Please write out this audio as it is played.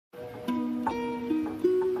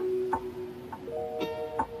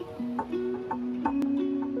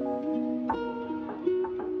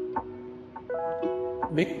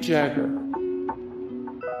Mick Jagger.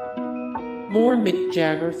 More Mick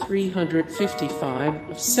Jagger 355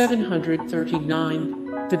 of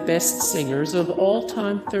 739. The best singers of all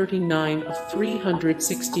time 39 of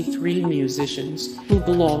 363 musicians who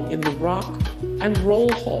belong in the Rock and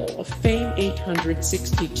Roll Hall of Fame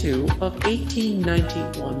 862 of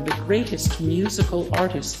 1891. The greatest musical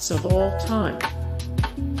artists of all time.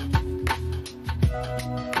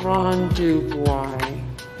 Duguay.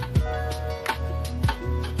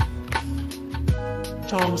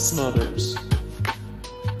 Tom Smothers.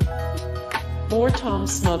 More Tom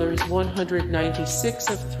Smothers 196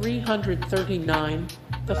 of 339.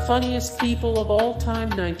 The funniest people of all time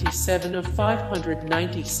 97 of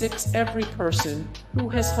 596. Every person who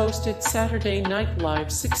has hosted Saturday Night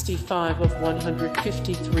Live 65 of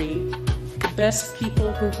 153. The best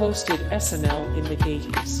people who hosted SNL in the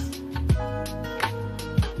 80s.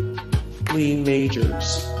 Lee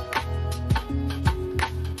Majors.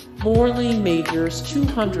 Lee Majors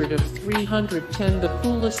 200 of 310. The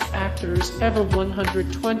coolest actors ever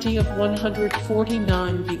 120 of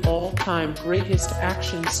 149. The all-time greatest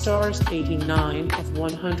action stars 89 of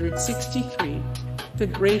 163. The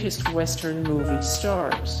greatest Western movie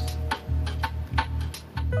stars.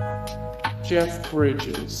 Jeff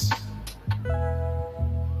Bridges.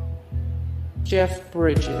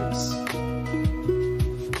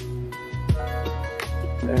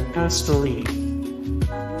 Pastorini.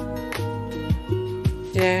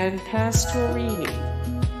 Pastorini.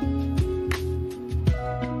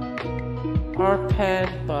 Arpad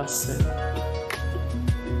Busson.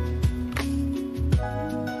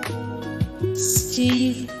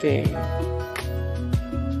 Steve Bing.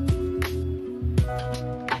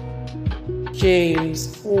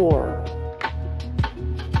 James Orr.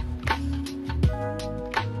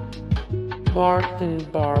 Martin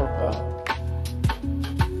Barba.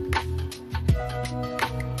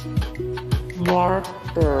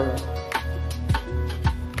 Burg.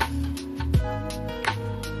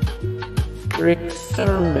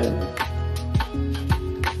 Thurman.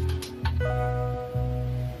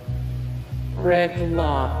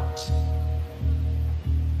 Lott.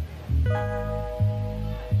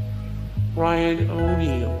 Ryan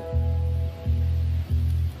O'Neal.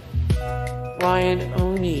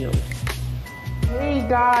 Hey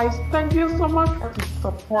guys, thank you so much for the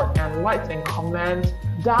support and likes and comments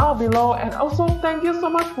down below, and also thank you so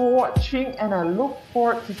much for watching, and I look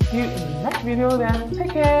forward to see you in the next video. Then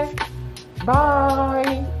take care,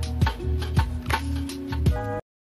 bye.